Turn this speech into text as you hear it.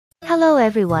Hello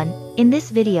everyone, in this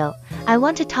video, I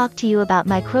want to talk to you about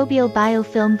microbial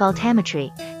biofilm voltammetry,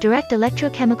 direct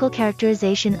electrochemical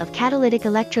characterization of catalytic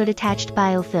electrode-attached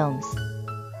biofilms.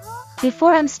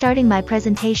 Before I'm starting my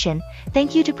presentation,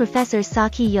 thank you to Professor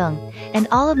Saki Young, and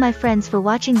all of my friends for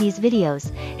watching these videos,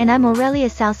 and I'm Aurelia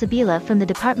Salsabila from the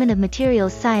Department of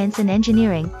Materials Science and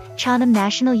Engineering, Chennai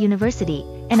National University,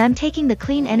 and I'm taking the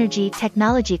Clean Energy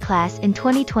Technology class in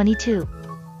 2022.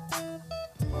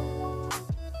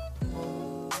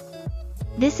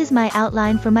 This is my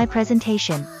outline for my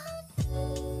presentation.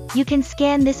 You can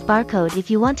scan this barcode if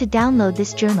you want to download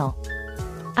this journal.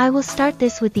 I will start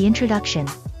this with the introduction.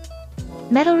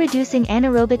 Metal-reducing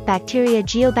anaerobic bacteria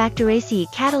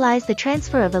Geobacteriaceae catalyze the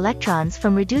transfer of electrons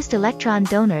from reduced electron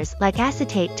donors like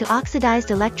acetate to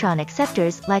oxidized electron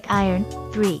acceptors like iron,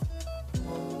 3.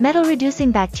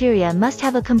 Metal-reducing bacteria must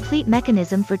have a complete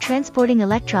mechanism for transporting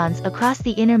electrons across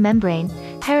the inner membrane,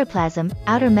 periplasm,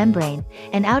 outer membrane,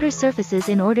 and outer surfaces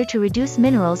in order to reduce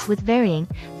minerals with varying.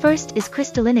 First is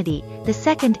crystallinity, the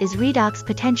second is redox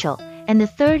potential, and the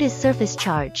third is surface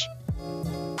charge.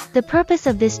 The purpose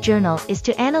of this journal is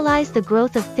to analyze the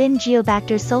growth of thin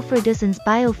Geobacter sulfurreducens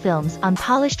biofilms on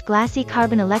polished glassy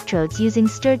carbon electrodes using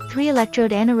stirred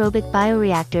 3-electrode anaerobic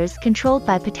bioreactors controlled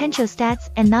by potentiostats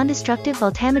and non-destructive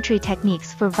voltammetry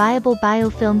techniques for viable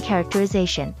biofilm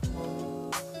characterization.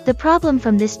 The problem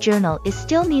from this journal is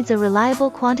still needs a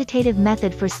reliable quantitative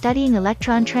method for studying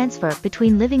electron transfer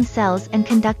between living cells and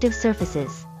conductive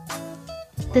surfaces.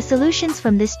 The solutions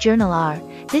from this journal are: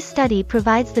 this study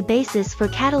provides the basis for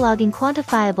cataloging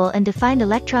quantifiable and defined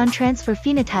electron transfer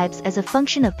phenotypes as a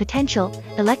function of potential,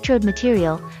 electrode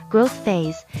material, growth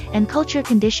phase, and culture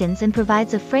conditions and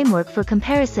provides a framework for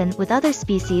comparison with other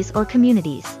species or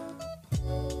communities.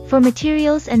 For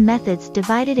materials and methods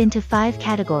divided into 5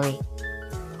 categories.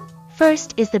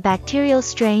 First is the bacterial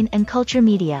strain and culture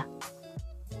media.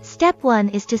 Step 1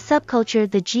 is to subculture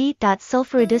the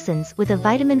G.sulfurreducens with a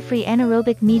vitamin-free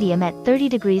anaerobic medium at 30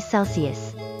 degrees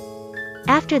Celsius.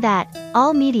 After that,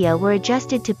 all media were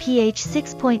adjusted to pH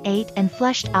 6.8 and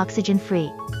flushed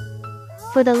oxygen-free.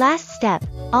 For the last step,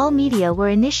 all media were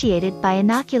initiated by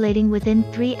inoculating within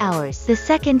 3 hours. The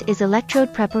second is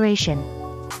electrode preparation.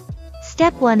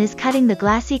 Step 1 is cutting the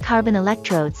glassy carbon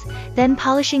electrodes, then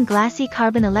polishing glassy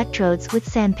carbon electrodes with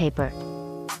sandpaper.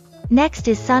 Next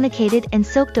is sonicated and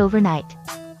soaked overnight.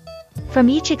 From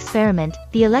each experiment,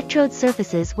 the electrode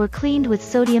surfaces were cleaned with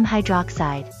sodium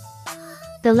hydroxide.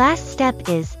 The last step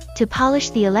is to polish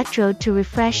the electrode to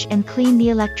refresh and clean the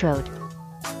electrode.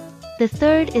 The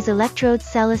third is electrode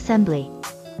cell assembly.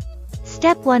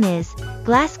 Step 1 is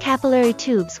glass capillary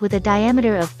tubes with a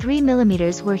diameter of 3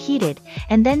 mm were heated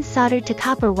and then soldered to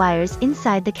copper wires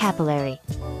inside the capillary.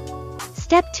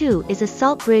 Step 2 is a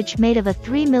salt bridge made of a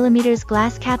 3 mm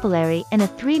glass capillary and a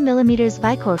 3 mm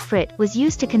Vicor frit was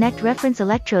used to connect reference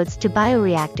electrodes to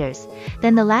bioreactors.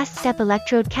 Then the last step,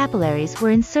 electrode capillaries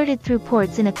were inserted through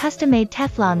ports in a custom-made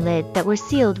Teflon lid that were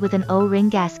sealed with an O-ring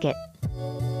gasket.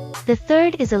 The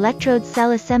third is electrode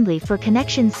cell assembly for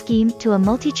connection scheme to a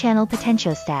multi-channel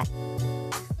potentiostat.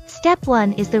 Step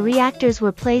 1 is the reactors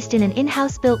were placed in an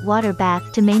in-house built water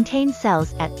bath to maintain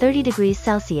cells at 30 degrees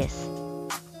Celsius.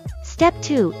 Step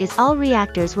 2 is all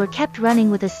reactors were kept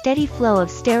running with a steady flow of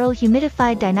sterile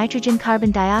humidified dinitrogen carbon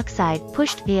dioxide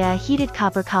pushed via a heated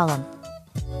copper column.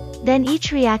 Then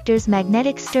each reactor's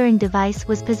magnetic stirring device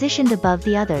was positioned above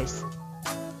the others.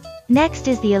 Next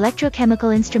is the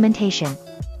electrochemical instrumentation.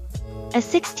 A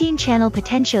 16-channel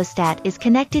potentiostat is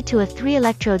connected to a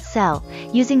 3-electrode cell,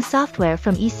 using software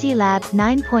from EC Lab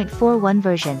 9.41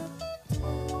 version.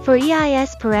 For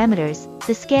EIS parameters,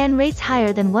 the scan rates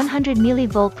higher than 100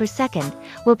 mV per second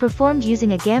were performed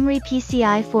using a Gamry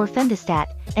PCI-4 femtostat,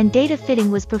 and data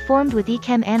fitting was performed with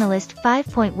eChem Analyst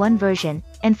 5.1 version,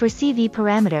 and for CV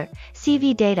parameter,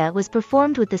 CV data was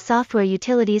performed with the software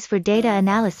utilities for data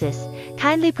analysis,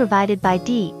 kindly provided by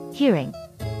D. Hearing.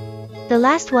 The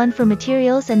last one for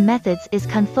materials and methods is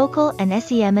confocal and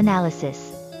SEM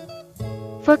analysis.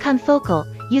 For confocal,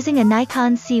 using a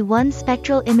Nikon C1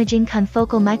 spectral imaging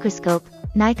confocal microscope,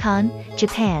 Nikon,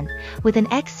 Japan, with an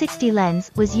X60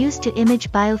 lens was used to image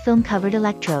biofilm-covered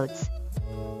electrodes.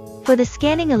 For the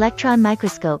scanning electron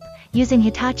microscope, using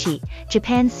Hitachi,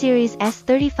 Japan Series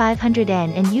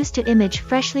S3500N and used to image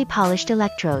freshly polished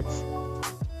electrodes.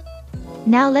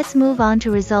 Now let's move on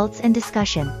to results and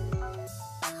discussion.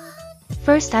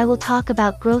 First I will talk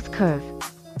about growth curve.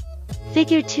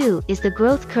 Figure 2 is the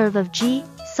growth curve of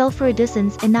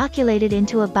G.sulfurreducens inoculated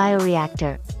into a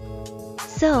bioreactor.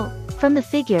 So, from the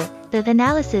figure, The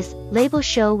analysis labels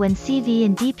show when CV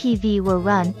and DPV were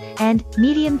run, and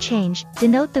medium change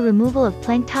denote the removal of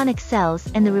planktonic cells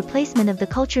and the replacement of the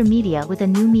culture media with a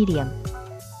new medium.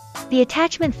 The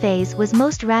attachment phase was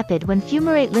most rapid when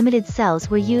fumarate-limited cells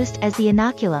were used as the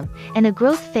inoculum, and a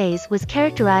growth phase was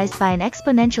characterized by an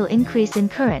exponential increase in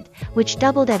current, which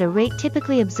doubled at a rate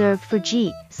typically observed for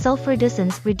G,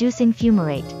 sulfurreducens-reducing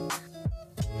fumarate.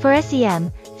 For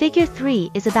SEM, Figure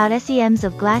 3 is about SEMs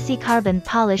of glassy carbon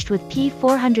polished with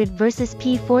P400 versus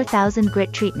P4000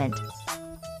 grit treatment.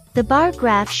 The bar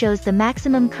graph shows the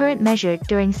maximum current measured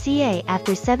during CA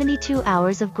after 72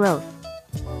 hours of growth.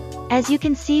 As you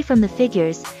can see from the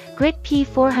figures, grit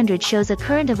P400 shows a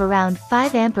current of around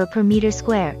 5 ampere per meter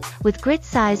square, with grit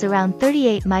size around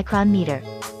 38 micron meter.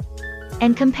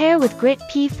 And compare with grit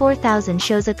P4000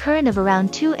 shows a current of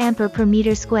around 2 ampere per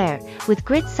meter square, with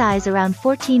grit size around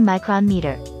 14 micron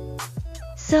meter.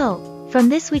 So, from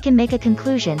this we can make a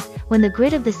conclusion: when the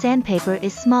grit of the sandpaper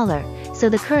is smaller, so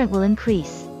the current will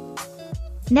increase.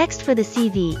 Next, for the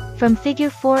CV, from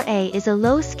Figure 4a is a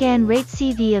low scan rate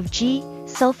CV of G,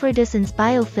 sulfurreducens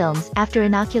biofilms after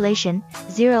inoculation,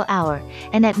 0 hour,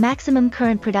 and at maximum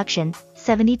current production,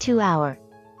 72 hour.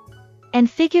 And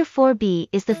Figure 4b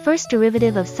is the first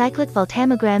derivative of cyclic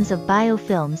voltammograms of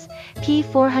biofilms,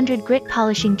 P400 grit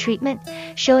polishing treatment,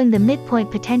 showing the midpoint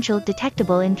potential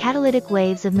detectable in catalytic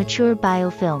waves of mature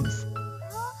biofilms.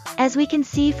 As we can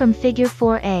see from Figure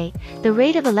 4a, the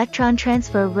rate of electron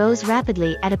transfer rose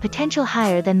rapidly at a potential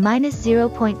higher than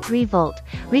 -0.3 volt,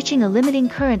 reaching a limiting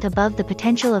current above the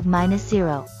potential of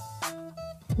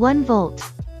 -0.1 volt.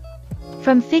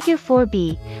 From Figure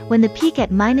 4b, when the peak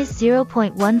at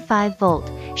 -0.15 volt,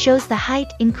 shows the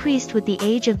height increased with the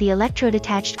age of the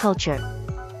electrode-attached culture.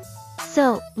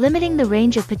 So, limiting the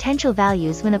range of potential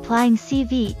values when applying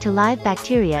CV to live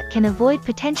bacteria can avoid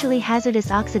potentially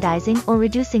hazardous oxidizing or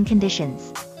reducing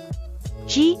conditions.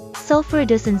 G.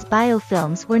 sulfurreducens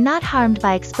biofilms were not harmed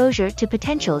by exposure to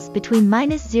potentials between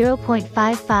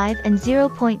 -0.55 and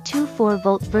 0.24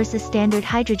 volt versus standard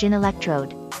hydrogen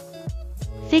electrode.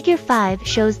 Figure 5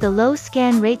 shows the low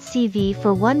scan rate CV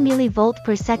for 1 mV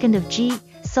per second of G,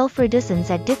 sulfurreducens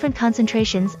at different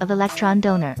concentrations of electron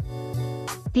donor.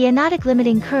 The anodic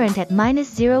limiting current at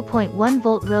 -0.1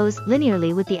 volt rose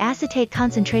linearly with the acetate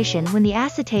concentration when the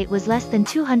acetate was less than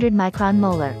 200 micron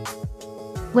molar.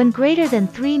 When greater than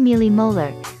 3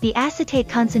 millimolar, the acetate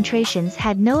concentrations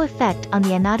had no effect on the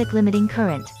anodic limiting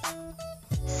current.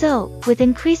 So, with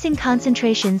increasing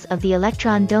concentrations of the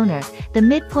electron donor, the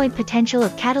midpoint potential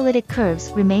of catalytic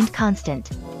curves remained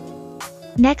constant.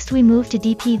 Next we move to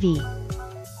DPV.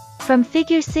 From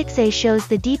Figure 6a shows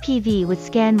the DPV with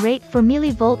scan rate 4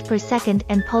 mV per second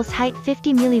and pulse height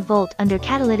 50 mV under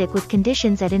catalytic with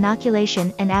conditions at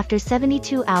inoculation and after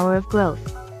 72 hours of growth.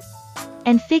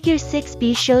 And Figure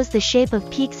 6b shows the shape of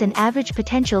peaks and average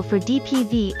potential for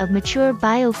DPV of mature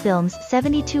biofilms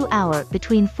 72 hours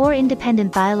between 4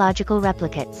 independent biological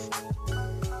replicates.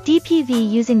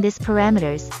 DPV using these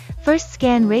parameters, first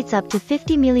scan rates up to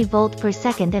 50 mV per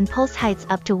second and pulse heights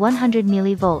up to 100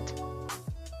 mV.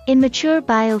 In mature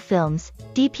biofilms,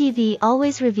 DPV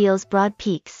always reveals broad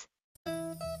peaks,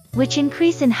 which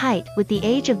increase in height with the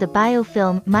age of the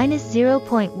biofilm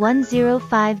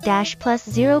 -0.105 plus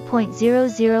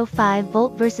 0.005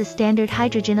 volt versus standard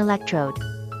hydrogen electrode.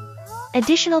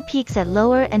 Additional peaks at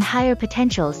lower and higher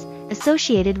potentials,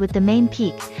 associated with the main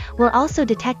peak, were also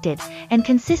detected, and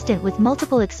consistent with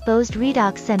multiple exposed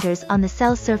redox centers on the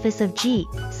cell surface of G,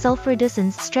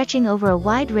 sulfurreducens stretching over a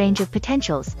wide range of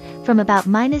potentials, from about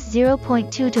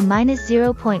 -0.2 to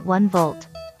 -0.1 volt.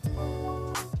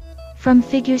 From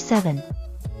Figure 7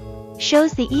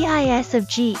 shows the EIS of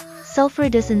G,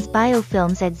 sulfurreducens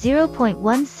biofilms at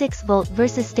 0.16 volt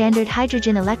versus standard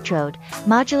hydrogen electrode,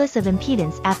 modulus of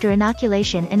impedance after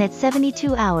inoculation and at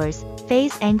 72 hours,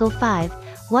 phase angle 5,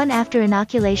 1 after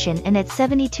inoculation and at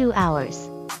 72 hours.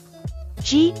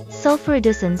 G,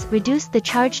 sulfurreducens reduced the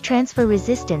charge transfer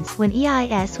resistance when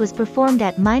EIS was performed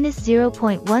at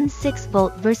 -0.16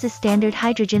 volt versus standard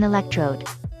hydrogen electrode.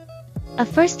 A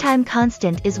first-time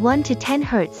constant is 1 to 10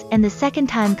 Hz and the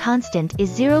second-time constant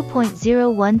is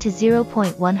 0.01 to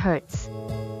 0.1 Hz.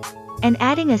 And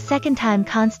adding a second-time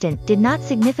constant did not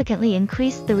significantly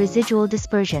increase the residual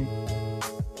dispersion.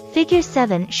 Figure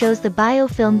 7 shows the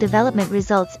biofilm development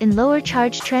results in lower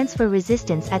charge transfer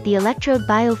resistance at the electrode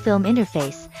biofilm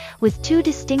interface, with 2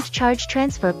 distinct charge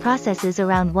transfer processes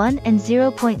around 1 and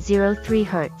 0.03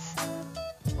 Hz.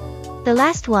 The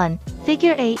last one,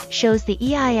 Figure 8 shows the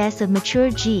EIS of mature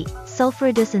G,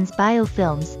 sulfurreducens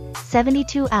biofilms,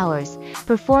 72 hours,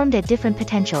 performed at different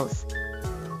potentials.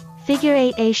 Figure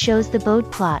 8a shows the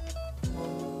Bode plot.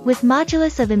 With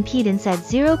modulus of impedance at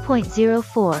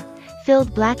 0.04,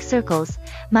 filled black circles,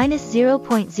 minus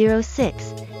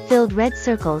 0.06, filled red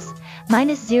circles,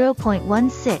 minus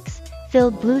 0.16,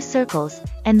 filled blue circles,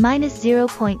 and minus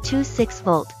 0.26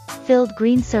 volt, filled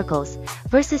green circles,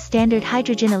 versus standard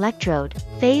hydrogen electrode,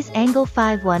 phase angle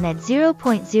 5-1 at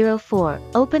 0.04,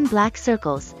 open black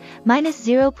circles, minus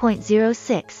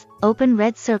 0.06, open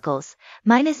red circles,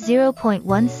 minus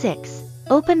 0.16,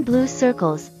 open blue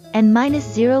circles, and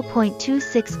minus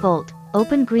 0.26 volt,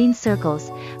 open green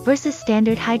circles, versus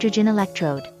standard hydrogen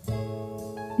electrode.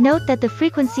 Note that the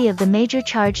frequency of the major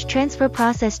charge transfer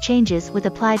process changes with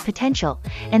applied potential,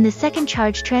 and the second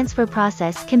charge transfer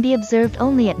process can be observed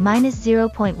only at minus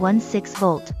 0.16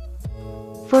 volt.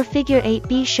 For figure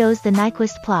 8b shows the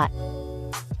Nyquist plot.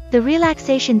 The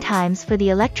relaxation times for the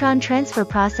electron transfer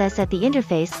process at the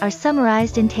interface are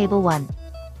summarized in Table 1.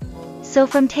 So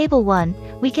from Table 1,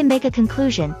 we can make a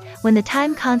conclusion: when the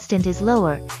time constant is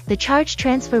lower, the charge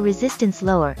transfer resistance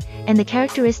lower, and the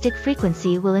characteristic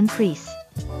frequency will increase.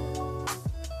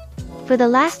 For the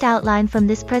last outline from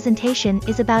this presentation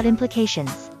is about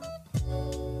implications.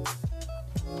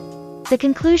 The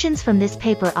conclusions from this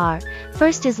paper are: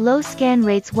 first is low scan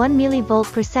rates 1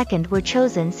 mV per second were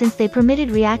chosen since they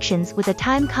permitted reactions with a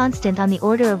time constant on the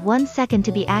order of 1 second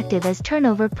to be active as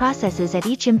turnover processes at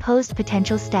each imposed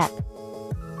potential step.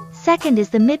 Second is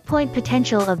the midpoint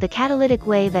potential of the catalytic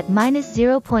wave at minus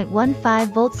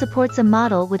 0.15 volt supports a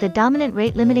model with a dominant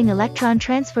rate-limiting electron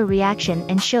transfer reaction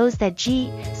and shows that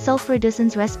G,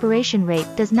 sulfurreducens respiration rate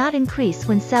does not increase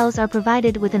when cells are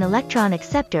provided with an electron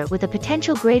acceptor with a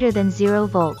potential greater than 0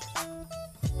 volt.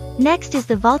 Next is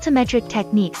the voltammetric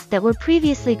techniques that were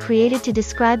previously created to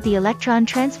describe the electron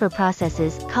transfer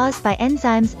processes caused by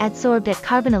enzymes adsorbed at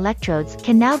carbon electrodes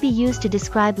can now be used to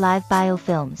describe live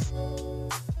biofilms.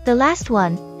 The last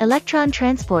one, electron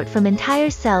transport from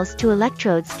entire cells to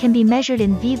electrodes, can be measured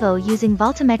in vivo using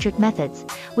voltammetric methods,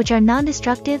 which are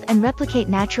non-destructive and replicate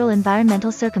natural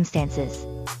environmental circumstances.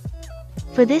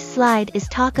 For this slide is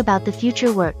talk about the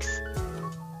future works.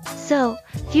 So,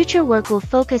 future work will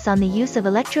focus on the use of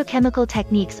electrochemical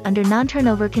techniques under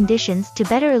non-turnover conditions to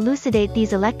better elucidate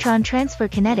these electron transfer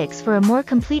kinetics for a more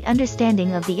complete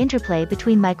understanding of the interplay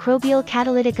between microbial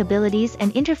catalytic abilities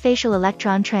and interfacial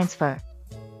electron transfer.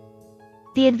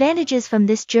 The advantages from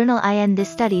this journal in this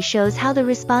study shows how the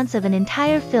response of an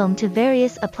entire film to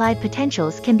various applied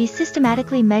potentials can be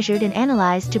systematically measured and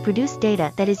analyzed to produce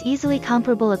data that is easily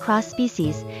comparable across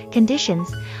species,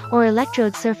 conditions, or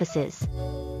electrode surfaces.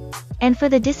 And for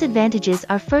the disadvantages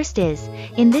are: first is,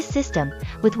 in this system,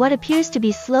 with what appears to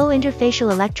be slow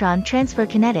interfacial electron transfer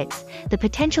kinetics, the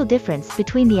potential difference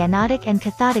between the anodic and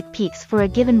cathodic peaks for a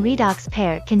given redox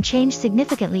pair can change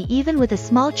significantly even with a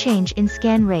small change in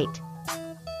scan rate.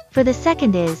 For the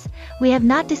second is, we have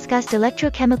not discussed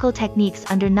electrochemical techniques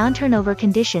under non-turnover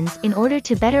conditions in order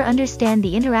to better understand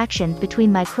the interaction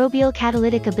between microbial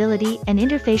catalytic ability and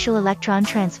interfacial electron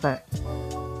transfer.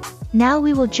 Now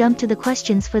we will jump to the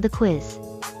questions for the quiz.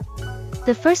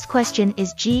 The first question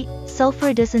is: G,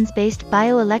 sulfurreducens-based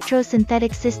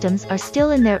bio-electrosynthetic systems are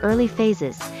still in their early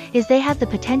phases, as they have the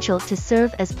potential to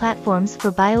serve as platforms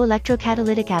for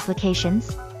bio-electrocatalytic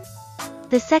applications?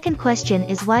 The second question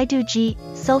is: why do G,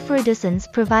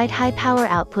 sulfurreducens provide high power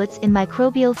outputs in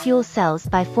microbial fuel cells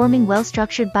by forming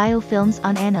well-structured biofilms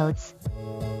on anodes?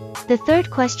 The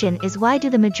third question is: why do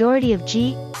the majority of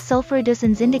G,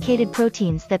 sulfurreducens-indicated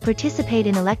proteins that participate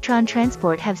in electron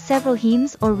transport have several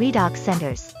hemes or redox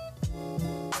centers?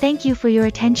 Thank you for your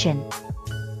attention.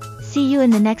 See you in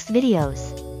the next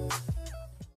videos.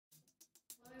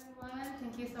 Hello everyone,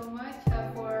 thank you so much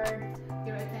for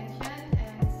your attention,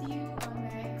 and see you on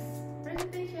next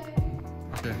presentation.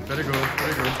 Okay, very good,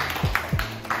 very good.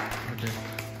 Okay.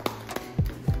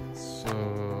 So,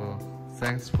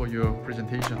 thanks for your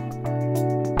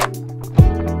presentation.